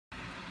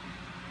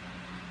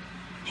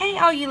Hey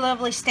all you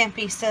lovely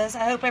stampistas,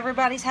 I hope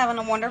everybody's having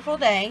a wonderful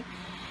day.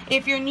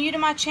 If you're new to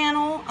my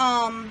channel,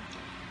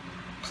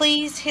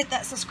 please hit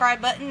that subscribe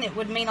button, it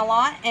would mean a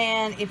lot.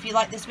 And if you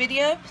like this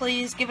video,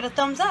 please give it a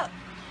thumbs up.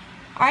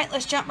 Alright,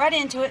 let's jump right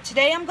into it.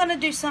 Today I'm going to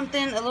do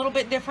something a little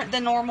bit different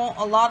than normal.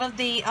 A lot of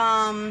the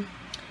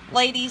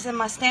ladies in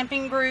my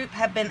stamping group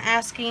have been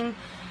asking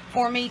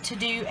for me to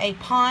do a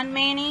pond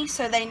mani,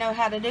 so they know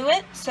how to do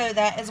it. So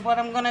that is what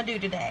I'm going to do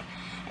today.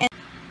 And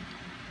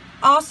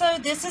also,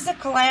 this is a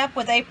collab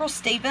with April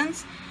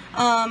Stevens.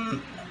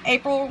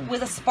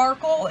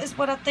 AprilwithaSparkle is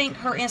what I think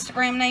her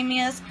Instagram name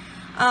is.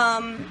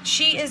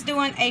 She is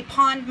doing a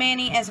pond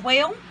mani as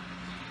well.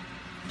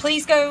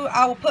 Please go,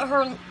 I will put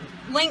her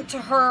link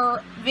to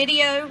her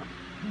video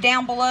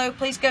down below.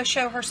 Please go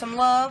show her some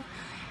love.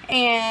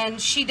 And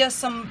she does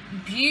some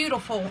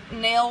beautiful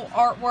nail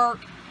artwork.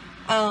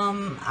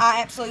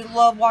 I absolutely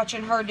love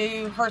watching her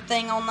do her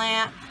thing on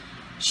that.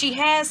 She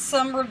has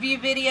some review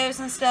videos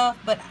and stuff,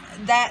 but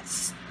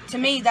that's, to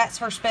me, that's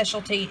her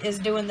specialty, is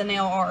doing the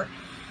nail art.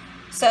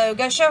 So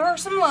go show her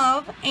some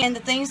love. And the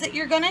things that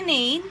you're going to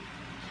need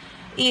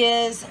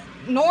is,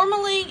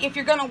 normally if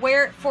you're going to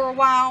wear it for a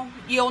while,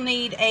 you'll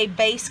need a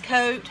base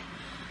coat.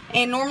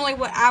 And normally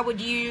what I would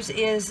use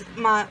is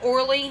my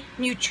Orly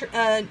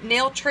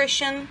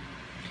Nailtrition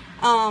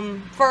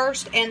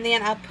first, and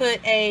then I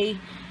put a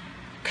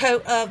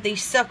coat of the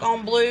Suck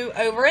On Blue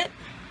over it.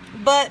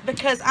 But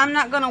because I'm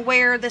not going to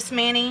wear this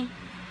mani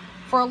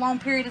for a long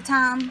period of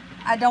time,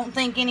 I don't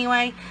think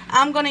anyway,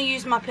 I'm going to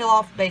use my Peel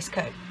Off base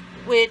coat,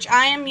 which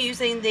I am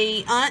using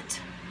the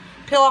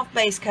Peel Off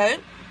base coat.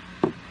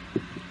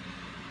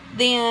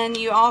 Then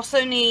you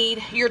also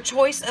need your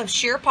choice of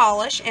sheer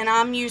polish, and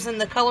I'm using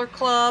the Color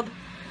Club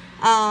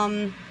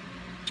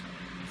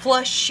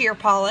Flush Sheer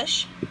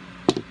Polish.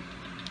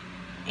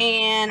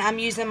 And I'm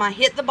using my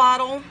Hit the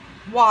Bottle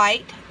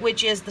White,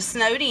 which is the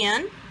Snowed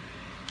In.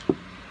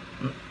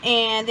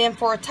 And then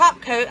for a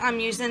top coat, I'm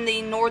using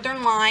the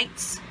Northern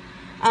Lights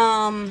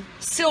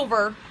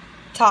Silver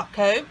top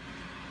coat.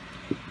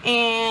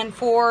 And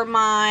for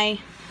my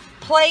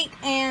plate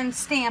and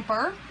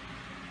stamper,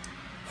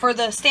 for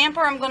the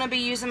stamper, I'm going to be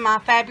using my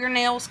Fab Your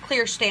Nails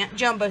Clear Stamp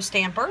Jumbo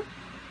Stamper.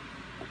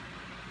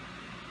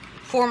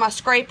 For my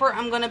scraper,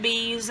 I'm going to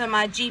be using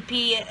my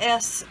GP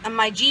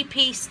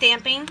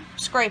Stamping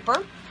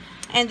Scraper.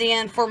 And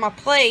then for my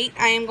plate,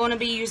 I am going to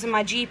be using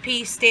my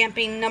GP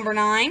Stamping number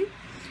 9.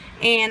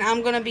 And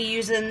I'm going to be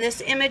using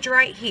this image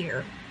right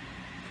here.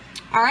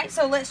 Alright,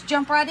 so let's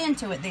jump right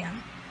into it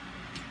then.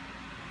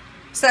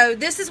 So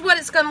this is what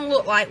it's going to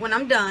look like when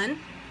I'm done.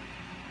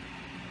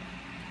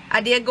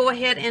 I did go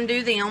ahead and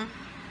do them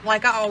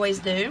like I always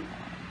do.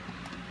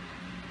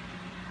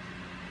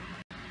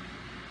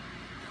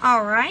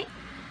 Alright,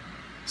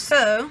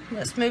 so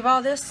let's move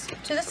all this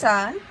to the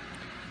side.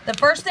 The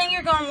first thing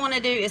you're going to want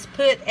to do is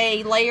put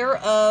a layer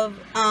of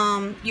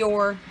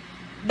your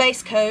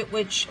base coat,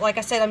 which, like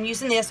I said, I'm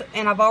using this,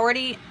 and I've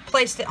already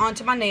placed it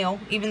onto my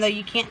nail, even though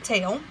you can't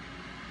tell.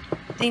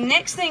 The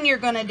next thing you're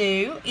going to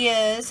do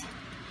is,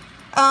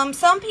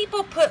 some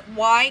people put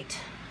white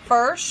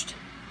first,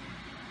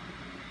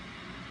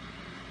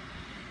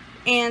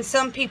 and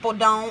some people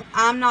don't.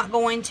 I'm not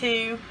going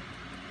to.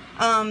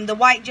 The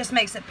white just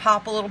makes it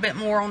pop a little bit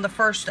more on the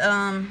first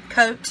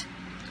coat.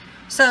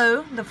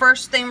 So the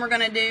first thing we're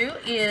going to do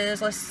is,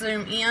 let's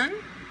zoom in,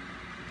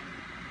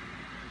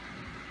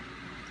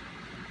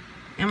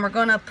 and we're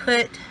going to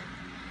put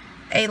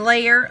a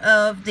layer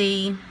of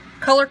the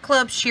Color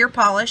Club Sheer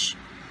Polish.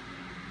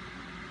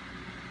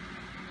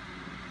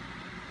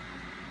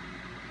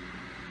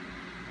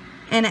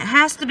 And it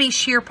has to be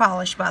sheer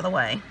polish, by the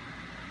way.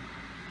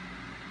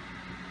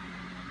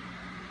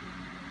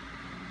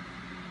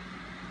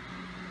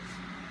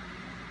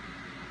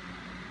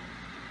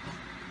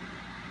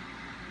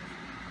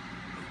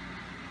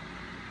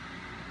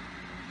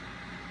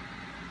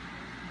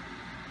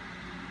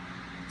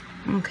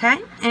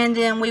 Okay, and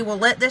then we will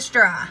let this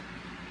dry.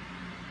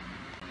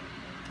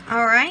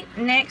 Alright,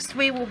 next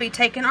we will be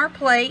taking our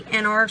plate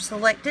and our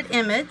selected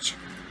image.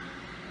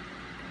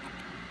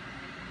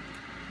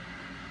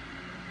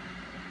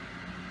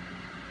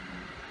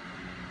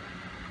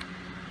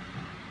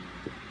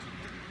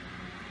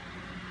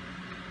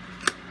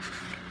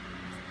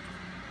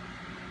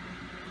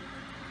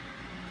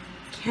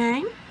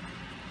 Okay,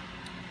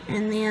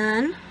 and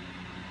then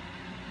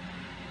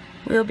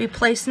we'll be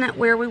placing it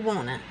where we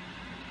want it.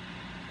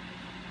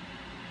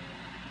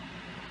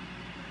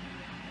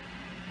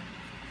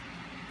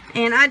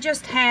 And I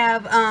just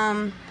have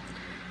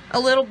a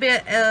little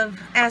bit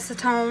of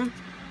acetone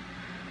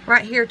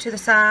right here to the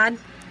side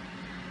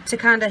to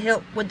kind of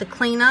help with the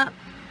cleanup.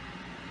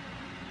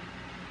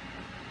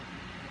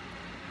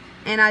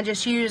 And I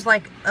just use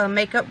like a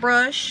makeup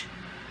brush.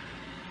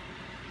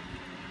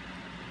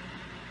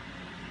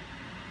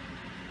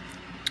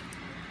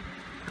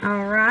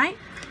 Alright.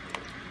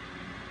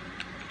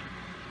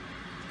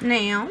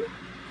 Now,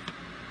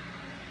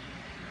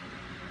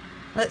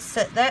 let's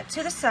set that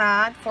to the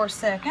side for a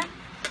second.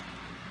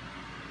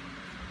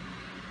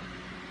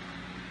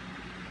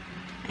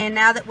 And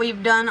now that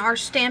we've done our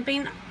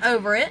stamping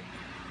over it,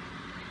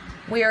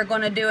 we are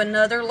going to do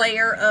another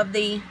layer of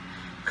the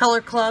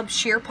Color Club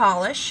sheer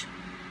polish.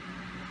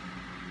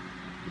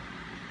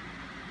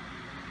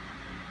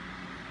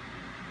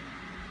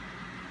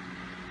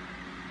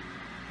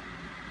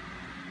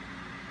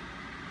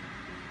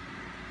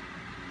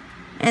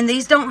 And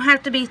these don't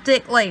have to be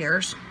thick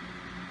layers.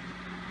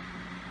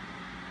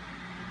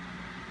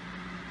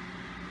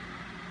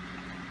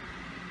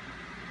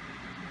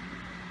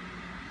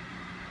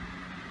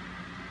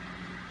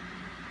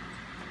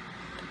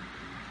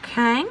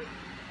 Okay.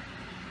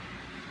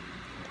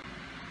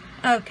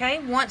 Okay,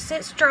 once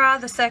it's dry,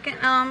 the second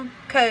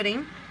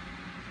coating,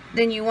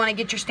 then you want to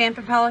get your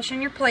stamping polish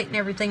on your plate and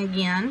everything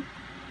again.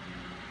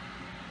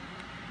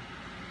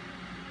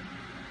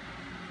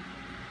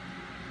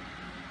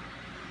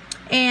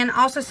 And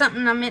also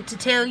something I meant to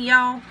tell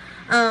y'all,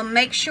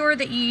 make sure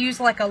that you use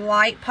like a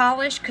light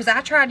polish, because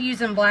I tried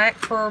using black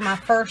for my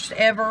first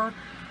ever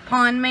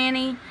pond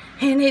mani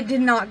and it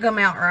did not come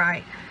out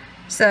right.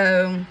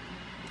 So,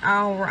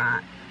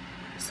 alright.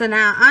 So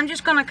now I'm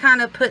just going to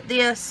kind of put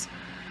this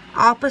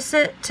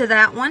opposite to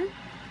that one,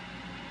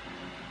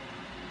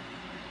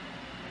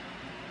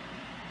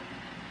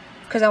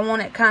 because I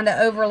want it kind of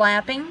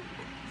overlapping.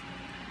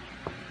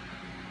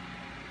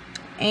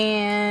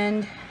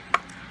 And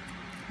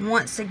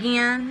once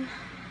again,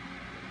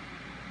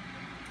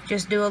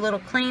 just do a little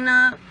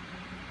cleanup.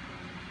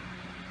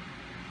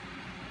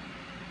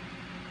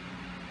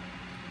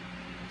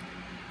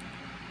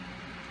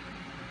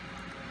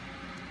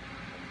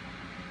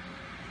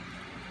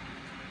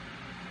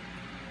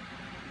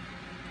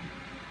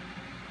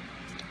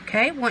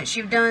 Okay, once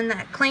you've done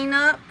that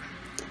cleanup,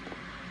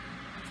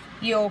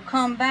 you'll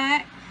come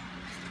back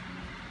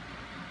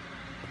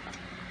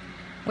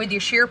with your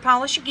sheer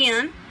polish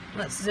again.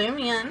 Let's zoom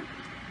in.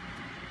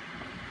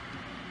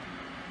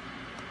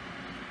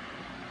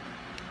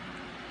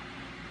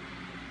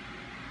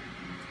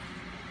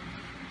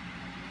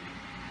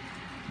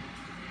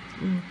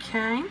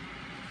 Okay.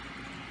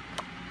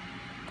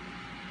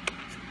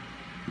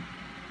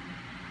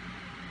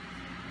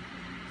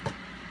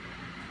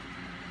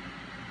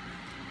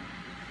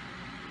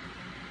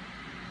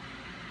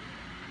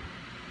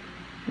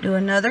 Do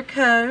another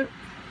coat.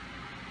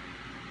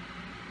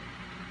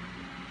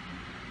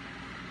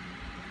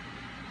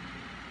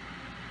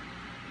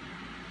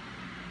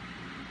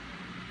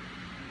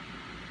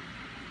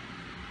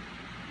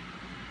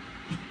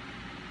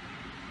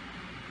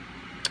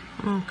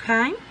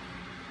 Okay.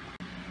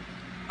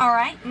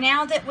 Alright,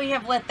 now that we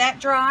have let that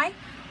dry,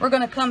 we're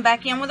going to come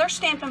back in with our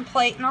stamping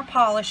plate and our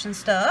polish and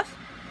stuff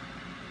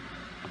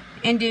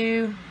and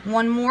do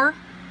one more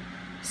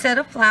set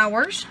of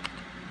flowers.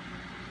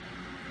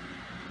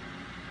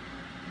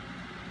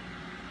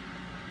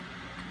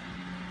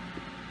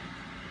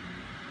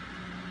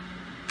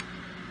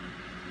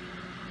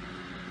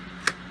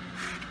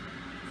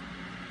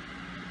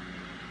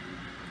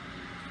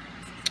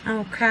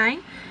 Okay,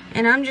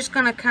 and I'm just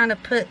going to kind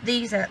of put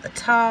these at the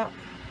top.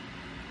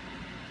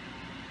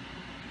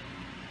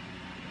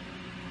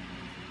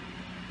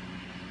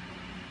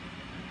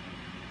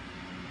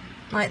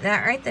 Like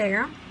that right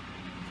there.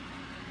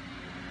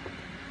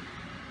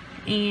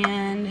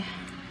 And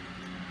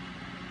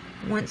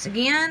once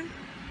again,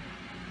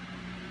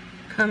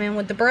 come in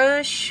with the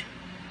brush,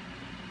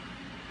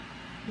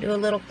 do a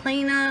little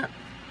cleanup.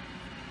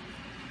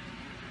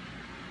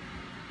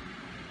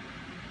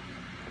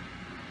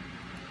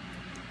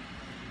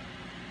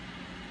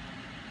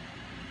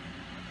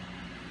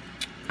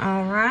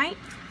 Alright,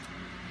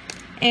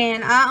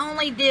 and I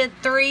only did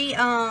three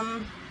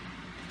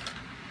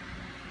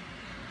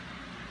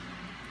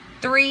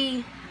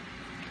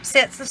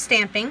sets of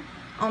stamping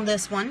on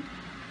this one,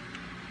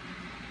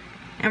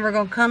 and we're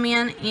going to come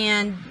in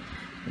and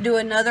do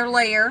another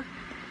layer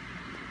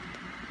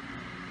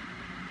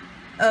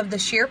of the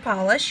sheer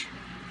polish.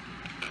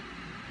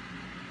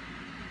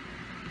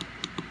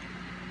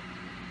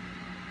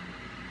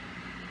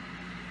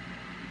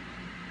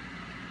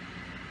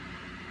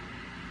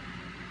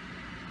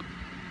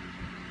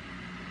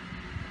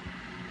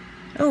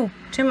 Oh,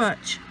 too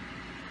much.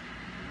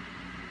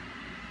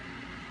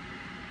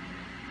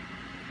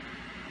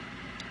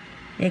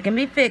 It can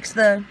be fixed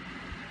though.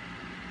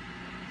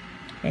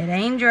 It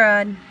ain't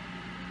dried.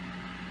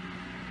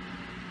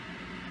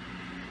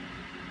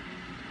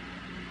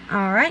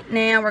 Alright,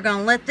 now we're going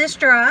to let this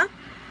dry.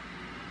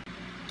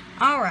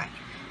 Alright,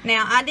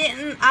 now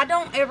I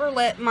don't ever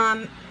let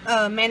my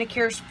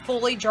manicures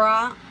fully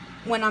dry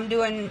when I'm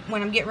getting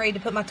ready to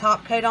put my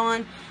top coat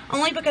on.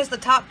 Only because the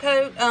top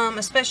coat,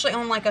 especially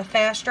on like a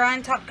fast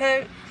drying top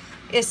coat,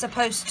 is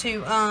supposed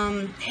to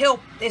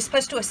it's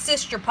supposed to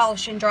assist your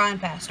polishing drying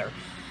faster.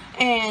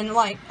 And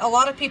like a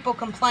lot of people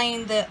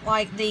complain that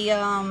like the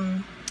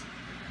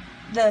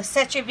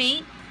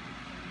Sechavit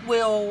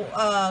will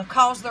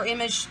cause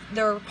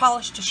their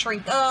polish to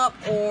shrink up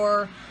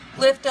or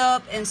lift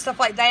up and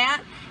stuff like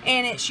that.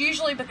 And it's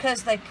usually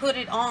because they put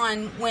it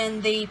on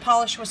when the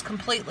polish was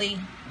completely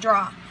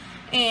dry.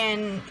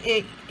 and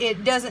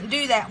it doesn't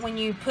do that when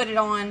you put it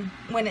on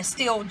when it's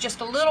still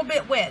just a little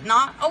bit wet.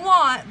 Not a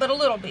lot, but a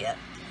little bit.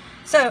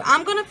 So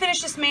I'm going to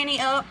finish this mani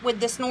up with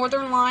this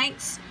Northern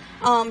Lights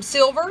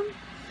silver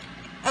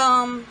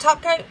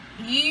top coat.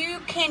 You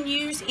can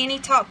use any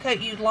top coat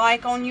you'd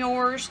like on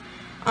yours,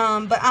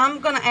 but I'm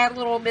going to add a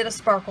little bit of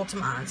sparkle to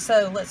mine.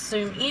 So let's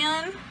zoom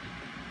in.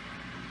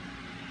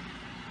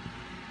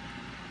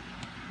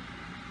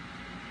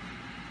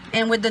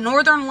 And with the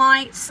Northern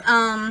Lights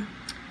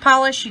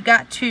polish, you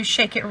got to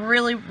shake it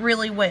really,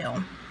 really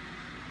well.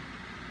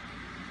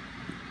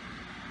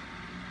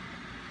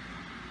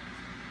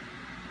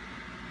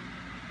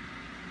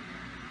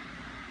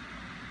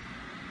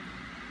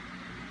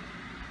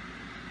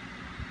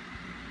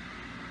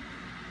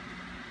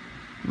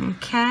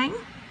 Okay,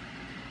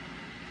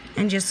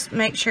 and just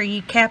make sure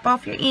you cap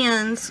off your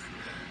ends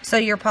so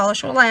your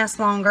polish will last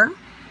longer.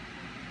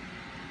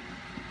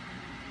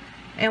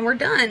 And we're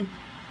done.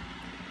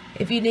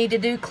 If you need to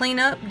do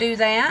cleanup, do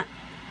that,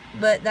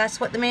 but that's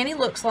what the mani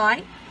looks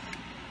like.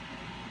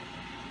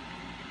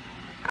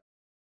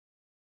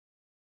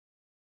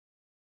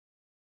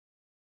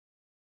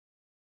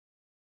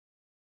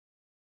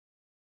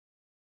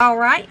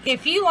 Alright,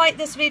 if you like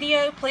this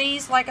video,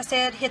 please, like I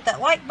said, hit that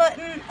like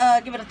button,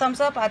 give it a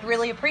thumbs up. I'd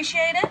really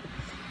appreciate it.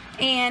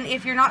 And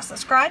if you're not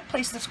subscribed,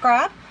 please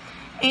subscribe.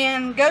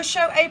 And go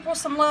show April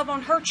some love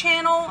on her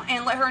channel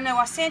and let her know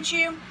I sent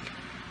you.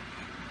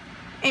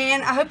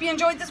 And I hope you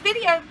enjoyed this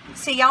video.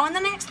 See y'all in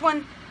the next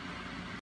one.